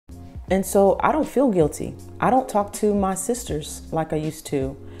And so I don't feel guilty. I don't talk to my sisters like I used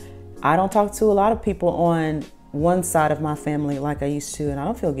to. I don't talk to a lot of people on one side of my family like I used to, and I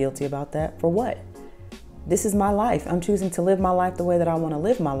don't feel guilty about that. For what? This is my life. I'm choosing to live my life the way that I want to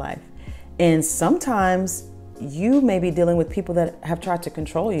live my life. And sometimes you may be dealing with people that have tried to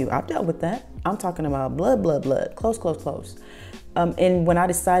control you. I've dealt with that. I'm talking about blood, close. And when I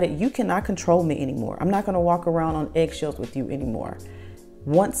decided you cannot control me anymore, I'm not going to walk around on eggshells with you anymore.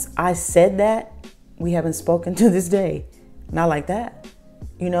 Once I said that, we haven't spoken to this day. Not like that.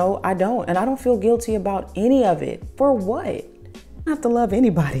 You know, I don't. And I don't feel guilty about any of it. For what? I don't have to love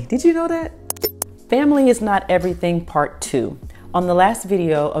anybody. Did you know that? Family is not everything, part 2. On the last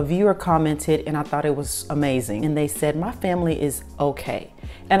video, a viewer commented and I thought it was amazing. And they said, my family is okay.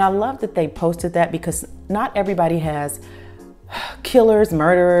 And I love that they posted that because not everybody has killers,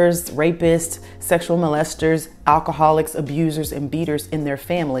 murderers, rapists, sexual molesters, alcoholics, abusers, and beaters in their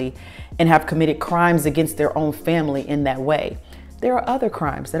family and have committed crimes against their own family in that way. There are other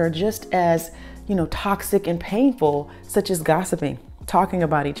crimes that are just as, toxic and painful, such as gossiping, talking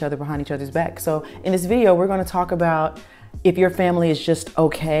about each other behind each other's back. So in this video, we're going to talk about if your family is just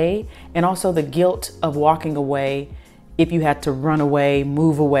okay, and also the guilt of walking away if you had to run away,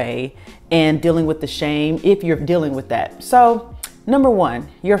 move away, and dealing with the shame if you're dealing with that. So number 1,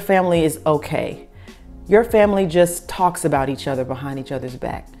 your family is okay. Your family just talks about each other behind each other's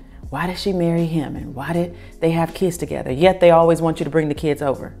back. Why did she marry him? And why did they have kids together? Yet they always want you to bring the kids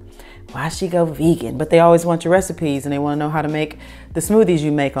over. Why she go vegan? But they always want your recipes and they want to know how to make the smoothies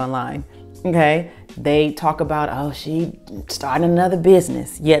you make online. Okay. They talk about, oh, she started another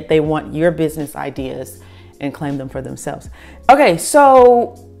business, yet they want your business ideas and claim them for themselves. Okay.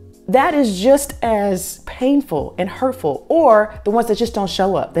 So that is just as painful and hurtful, or the ones that just don't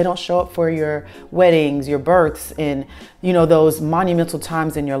show up. They don't show up for your weddings, your births, and those monumental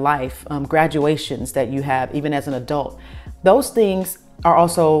times in your life, graduations that you have even as an adult. Those things are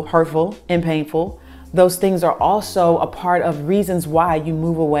also hurtful and painful. Those things are also a part of reasons why you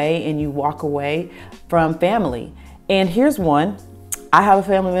move away and you walk away from family. And here's one. I have a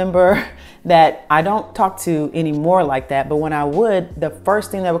family member that I don't talk to anymore like that, but when I would, the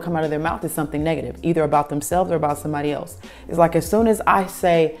first thing that would come out of their mouth is something negative, either about themselves or about somebody else. It's like as soon as I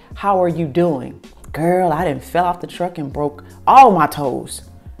say, how are you doing? Girl, I didn't fell off the truck and broke all my toes.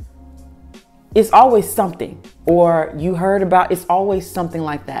 It's always something, or you heard about, it's always something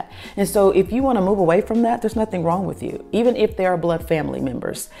like that. And so if you want to move away from that, there's nothing wrong with you, even if they are blood family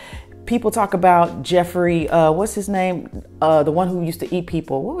members. People talk about Jeffrey, what's his name? The one who used to eat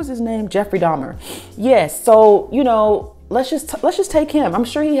people. What was his name? Jeffrey Dahmer. Yes. So, let's just take him. I'm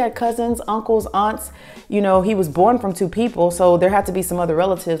sure he had cousins, uncles, aunts. He was born from 2 people. So there had to be some other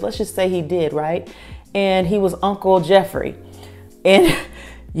relatives. Let's just say he did, right? And he was Uncle Jeffrey. And,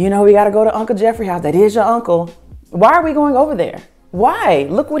 we got to go to Uncle Jeffrey's house. That is your uncle. Why are we going over there? Why?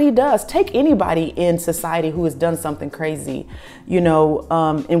 Look what he does. Take anybody in society who has done something crazy,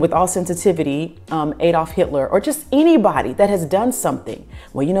 and with all sensitivity, Adolf Hitler, or just anybody that has done something.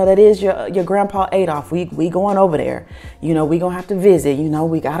 Well, that is your grandpa Adolf. We going over there. We gonna have to visit.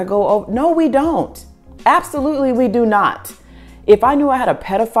 We gotta go over. No, we don't. Absolutely, we do not. If I knew I had a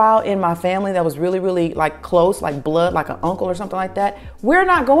pedophile in my family that was really, really like close, like blood, like an uncle or something like that, we're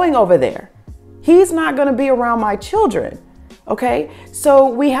not going over there. He's not gonna be around my children. Okay, so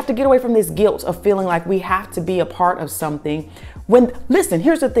we have to get away from this guilt of feeling like we have to be a part of something. Listen,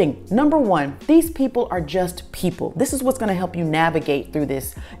 here's the thing. Number 1, these people are just people. This is what's going to help you navigate through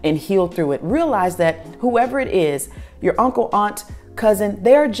this and heal through it. Realize that whoever it is, your uncle, aunt, cousin,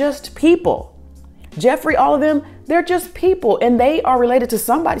 they're just people. Jeffrey, all of them, they're just people, and they are related to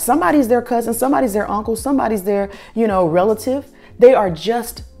somebody. Somebody's their cousin, somebody's their uncle, somebody's their, relative. They are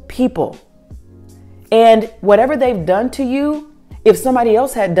just people. And whatever they've done to you, if somebody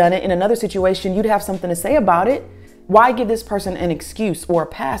else had done it in another situation, you'd have something to say about it. Why give this person an excuse or a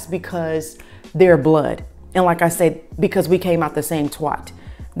pass because they're blood? And like I said, because we came out the same twat.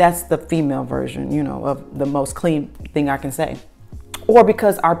 That's the female version, of the most clean thing I can say. Or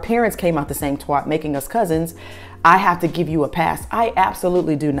because our parents came out the same twat, making us cousins, I have to give you a pass. I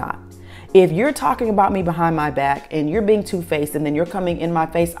absolutely do not. If you're talking about me behind my back and you're being two-faced and then you're coming in my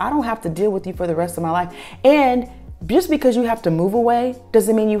face, I don't have to deal with you for the rest of my life. And just because you have to move away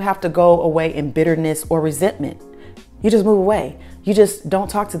doesn't mean you have to go away in bitterness or resentment. You just move away. You just don't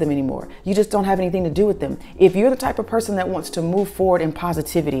talk to them anymore. You just don't have anything to do with them. If you're the type of person that wants to move forward in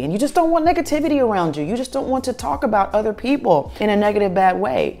positivity and you just don't want negativity around you, you just don't want to talk about other people in a negative, bad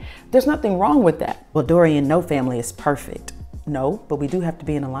way, there's nothing wrong with that. Well, Dorian, no family is perfect. No, but we do have to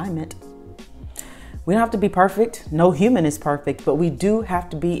be in alignment. We don't have to be perfect. No human is perfect, but we do have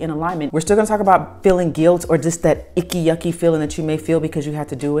to be in alignment. We're still going to talk about feeling guilt or just that icky, yucky feeling that you may feel because you had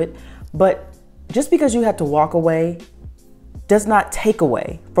to do it. But just because you had to walk away does not take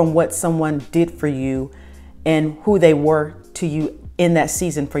away from what someone did for you and who they were to you in that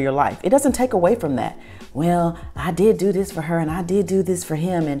season for your life. It doesn't take away from that. Well, I did do this for her and I did do this for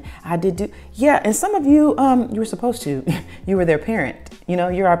him and I did do, yeah. And some of you, you were supposed to, you were their parent. You know,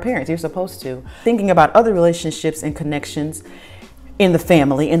 you're our parents, you're supposed to. Thinking about other relationships and connections in the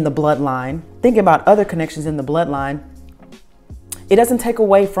family, in the bloodline, thinking about other connections in the bloodline, it doesn't take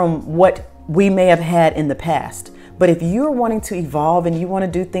away from what we may have had in the past. But if you're wanting to evolve and you want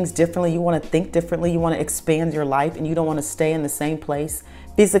to do things differently, you want to think differently, you want to expand your life and you don't want to stay in the same place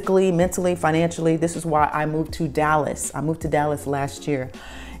physically, mentally, financially, this is why I moved to Dallas. I moved to Dallas last year.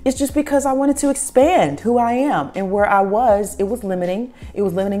 It's just because I wanted to expand who I am, and where I was, it was limiting. It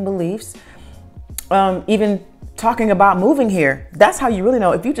was limiting beliefs. Even talking about moving here, that's how you really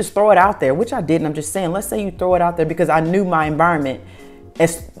know. If you just throw it out there, which I didn't, I'm just saying, let's say you throw it out there because I knew my environment.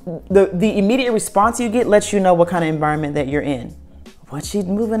 As the immediate response you get lets you know what kind of environment that you're in. What's she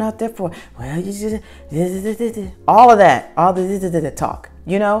moving out there for? Well, you just, all of that, all the talk,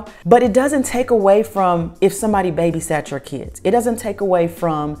 you know? But it doesn't take away from if somebody babysat your kids. It doesn't take away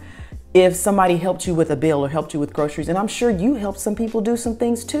from if somebody helped you with a bill or helped you with groceries. And I'm sure you helped some people do some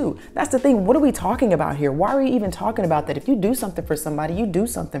things too. That's the thing. What are we talking about here? Why are we even talking about that? If you do something for somebody, you do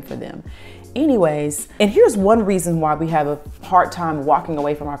something for them. Anyways, and here's one reason why we have a hard time walking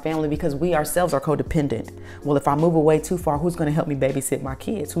away from our family, because we ourselves are codependent. Well, if I move away too far, who's going to help me babysit my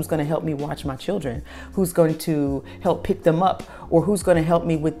kids? Who's going to help me watch my children? Who's going to help pick them up? Or who's going to help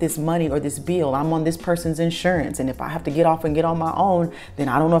me with this money or this bill? I'm on this person's insurance. And if I have to get off and get on my own, then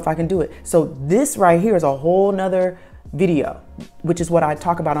I don't know if I can do it. So this right here is a whole nother video, which is what I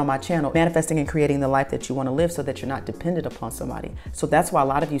talk about on my channel, manifesting and creating the life that you want to live so that you're not dependent upon somebody. So that's why a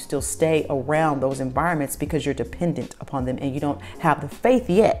lot of you still stay around those environments, because you're dependent upon them and you don't have the faith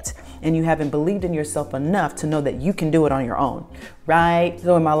yet, and you haven't believed in yourself enough to know that you can do it on your own, right?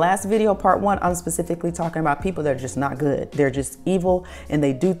 So in my last video, part 1, I'm specifically talking about people that are just not good. They're just evil and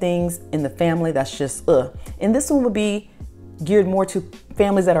they do things in the family that's just And this one would be geared more to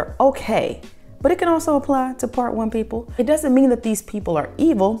families that are okay. But it can also apply to part 1 people. It doesn't mean that these people are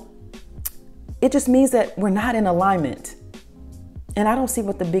evil. It just means that we're not in alignment. And I don't see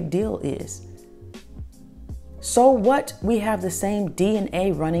what the big deal is. So what? We have the same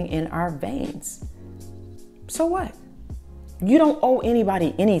DNA running in our veins. So what? You don't owe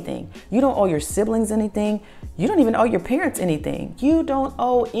anybody anything. You don't owe your siblings anything. You don't even owe your parents anything. You don't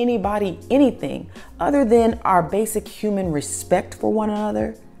owe anybody anything other than our basic human respect for one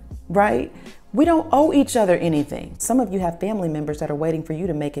another, right? We don't owe each other anything. Some of you have family members that are waiting for you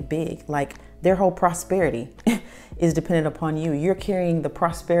to make it big. Like their whole prosperity is dependent upon you. You're carrying the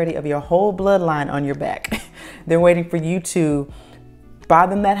prosperity of your whole bloodline on your back. They're waiting for you to buy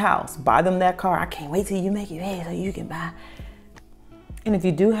them that house, buy them that car. I can't wait till you make it big so you can buy. And if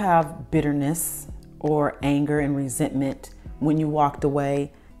you do have bitterness or anger and resentment when you walked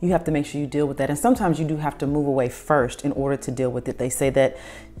away, you have to make sure you deal with that. And sometimes you do have to move away first in order to deal with it. They say that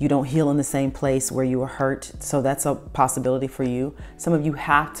you don't heal in the same place where you were hurt. So that's a possibility for you. Some of you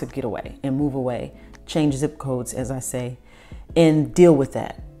have to get away and move away, change zip codes, as I say, and deal with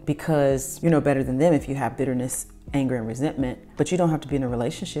that, because you know better than them if you have bitterness, anger, and resentment. But you don't have to be in a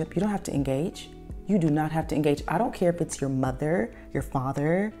relationship. You don't have to engage. You do not have to engage. I don't care if it's your mother, your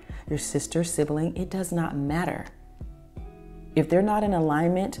father, your sister, sibling. It does not matter. If they're not in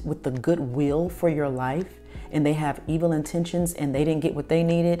alignment with the goodwill for your life and they have evil intentions and they didn't get what they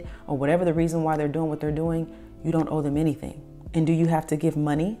needed or whatever the reason why they're doing what they're doing, you don't owe them anything. And do you have to give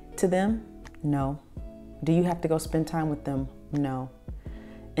money to them? No. Do you have to go spend time with them? No.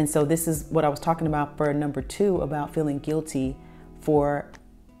 And so this is what I was talking about for number 2, about feeling guilty for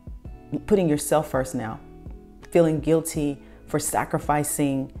putting yourself first now, feeling guilty for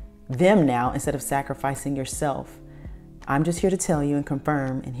sacrificing them now instead of sacrificing yourself. I'm just here to tell you and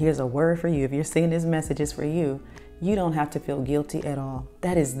confirm, and here's a word for you. If you're seeing this message, it's for you. You don't have to feel guilty at all.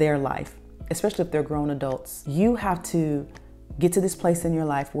 That is their life, especially if they're grown adults. You have to get to this place in your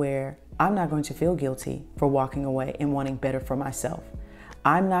life where I'm not going to feel guilty for walking away and wanting better for myself.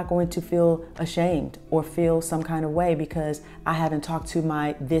 I'm not going to feel ashamed or feel some kind of way because I haven't talked to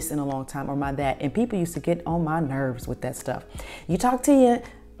my this in a long time or my that. And people used to get on my nerves with that stuff. You talk to you.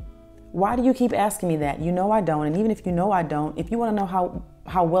 Why do you keep asking me that? You know I don't. And even if you know I don't, if you want to know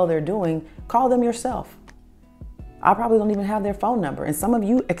how well they're doing, call them yourself. I probably don't even have their phone number. And some of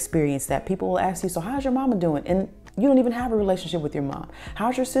you experience that. People will ask you, so how's your mama doing? And You don't even have a relationship with your mom.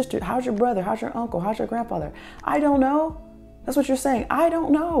 How's your sister? How's your brother? How's your uncle? How's your grandfather? I don't know. That's what you're saying. I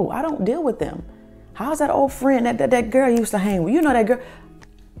don't know. I don't deal with them. How's that old friend, that girl you used to hang with? You know that girl.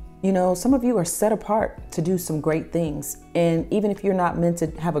 You know, some of you are set apart to do some great things. And even if you're not meant to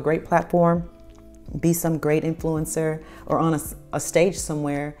have a great platform, be some great influencer or on a stage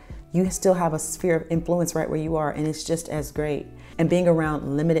somewhere, you still have a sphere of influence right where you are, and it's just as great. And being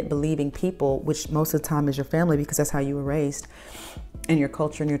around limited believing people, which most of the time is your family because that's how you were raised, and your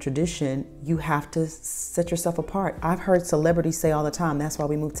culture and your tradition, you have to set yourself apart. I've heard celebrities say all the time, that's why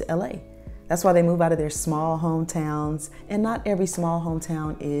we moved to LA. That's why they move out of their small hometowns. And not every small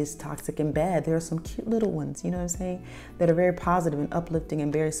hometown is toxic and bad. There are some cute little ones, you know what I'm saying, that are very positive and uplifting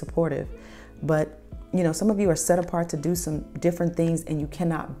and very supportive. But you know, some of you are set apart to do some different things, and you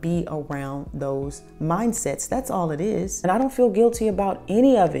cannot be around those mindsets. That's all it is. And I don't feel guilty about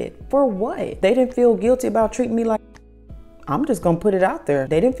any of it. For what? They didn't feel guilty about treating me like, I'm just gonna put it out there.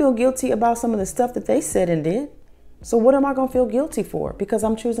 They didn't feel guilty about some of the stuff that they said and did. So what am I gonna feel guilty for? Because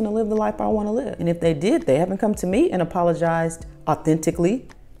I'm choosing to live the life I wanna live. And if they did, they haven't come to me and apologized authentically.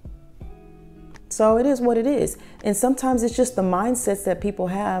 So it is what it is. And sometimes it's just the mindsets that people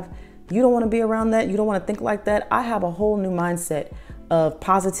have. You don't want to be around that. You don't want to think like that. I have a whole new mindset of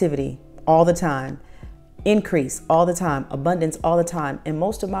positivity all the time, increase all the time, abundance all the time. And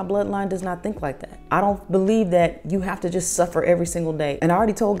most of my bloodline does not think like that. I don't believe that you have to just suffer every single day. And I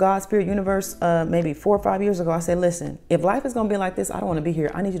already told God, Spirit, Universe, maybe 4 or 5 years ago, I said, listen, if life is going to be like this, I don't want to be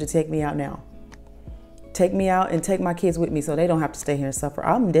here. I need you to take me out now. Take me out and take my kids with me so they don't have to stay here and suffer.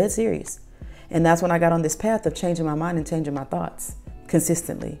 I'm dead serious. And that's when I got on this path of changing my mind and changing my thoughts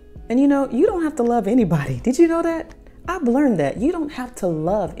consistently. And you know, you don't have to love anybody. Did you know that? I've learned that. You don't have to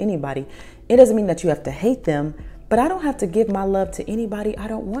love anybody. It doesn't mean that you have to hate them, but I don't have to give my love to anybody I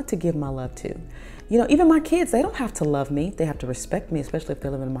don't want to give my love to. You know, even my kids, they don't have to love me. They have to respect me, especially if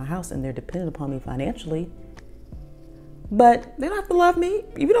they're living in my house and they're dependent upon me financially. But they don't have to love me.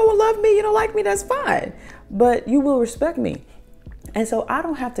 If you don't love me, you don't like me, that's fine. But you will respect me. And so I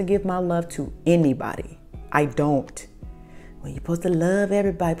don't have to give my love to anybody. I don't. Well, you're supposed to love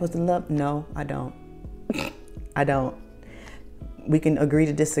everybody, supposed to love. No, I don't. I don't. We can agree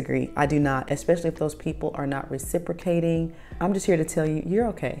to disagree. I do not, especially if those people are not reciprocating. I'm just here to tell you, you're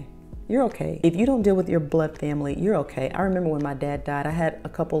okay. You're okay. If you don't deal with your blood family, you're okay. I remember when my dad died, I had a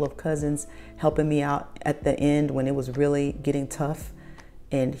couple of cousins helping me out at the end when it was really getting tough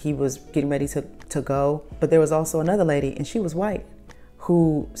and he was getting ready to go. But there was also another lady, and she was white,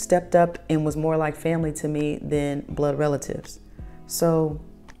 who stepped up and was more like family to me than blood relatives. So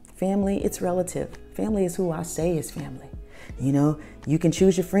family, it's relative. Family is who I say is family. You know, you can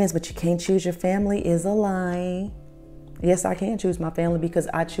choose your friends, but you can't choose your family is a lie. Yes, I can choose my family because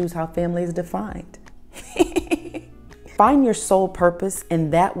I choose how family is defined. Find your soul purpose,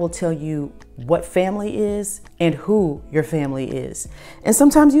 and that will tell you what family is and who your family is. And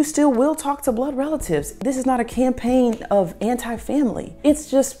sometimes you still will talk to blood relatives. This is not a campaign of anti-family.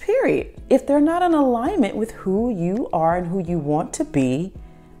 It's just period. If they're not in alignment with who you are and who you want to be,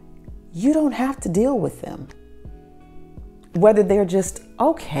 you don't have to deal with them. Whether they're just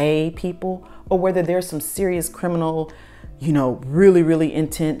okay people or whether there's some serious criminal, you know, really, really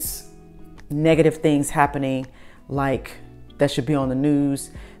intense negative things happening, like that should be on the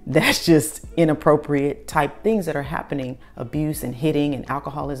news, that's just inappropriate type things that are happening, abuse and hitting and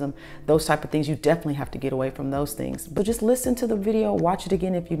alcoholism, those type of things, you definitely have to get away from those things. But just listen to the video, watch it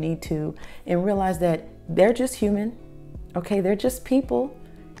again if you need to, and realize that they're just human, okay? They're just people,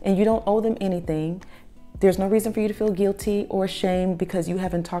 and you don't owe them anything. There's no reason for you to feel guilty or ashamed because you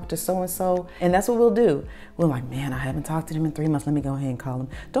haven't talked to so-and-so. And that's what we'll do. We're like, man, I haven't talked to him in 3 months. Let me go ahead and call him.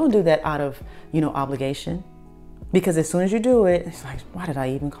 Don't do that out of, you know, obligation. Because as soon as you do it, it's like, why did I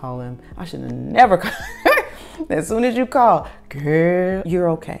even call him? I should have never called. As soon as you call, girl, you're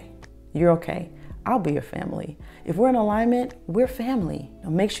okay. You're okay. I'll be your family. If we're in alignment, we're family. Now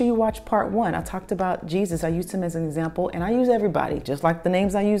make sure you watch part 1. I talked about Jesus. I used him as an example, and I use everybody, just like the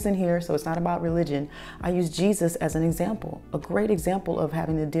names I use in here. So it's not about religion. I use Jesus as an example, a great example of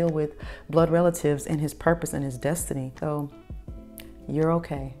having to deal with blood relatives and his purpose and his destiny. So you're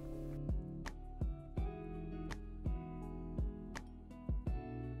okay.